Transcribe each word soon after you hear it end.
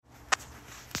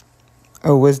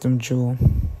A wisdom jewel.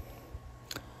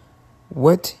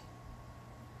 What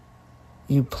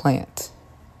you plant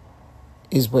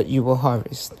is what you will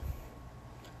harvest.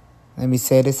 Let me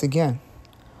say this again.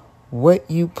 What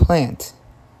you plant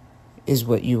is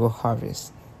what you will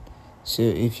harvest. So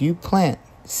if you plant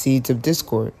seeds of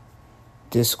discord,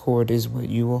 discord is what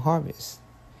you will harvest.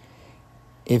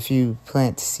 If you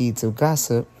plant seeds of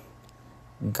gossip,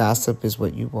 gossip is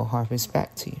what you will harvest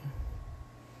back to you.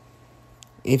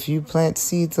 If you plant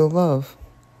seeds of love,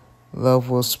 love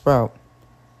will sprout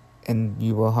and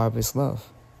you will harvest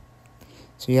love.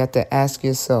 So you have to ask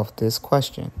yourself this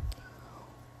question.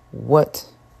 What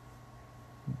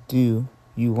do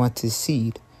you want to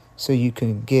seed so you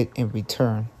can get in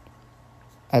return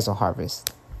as a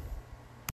harvest?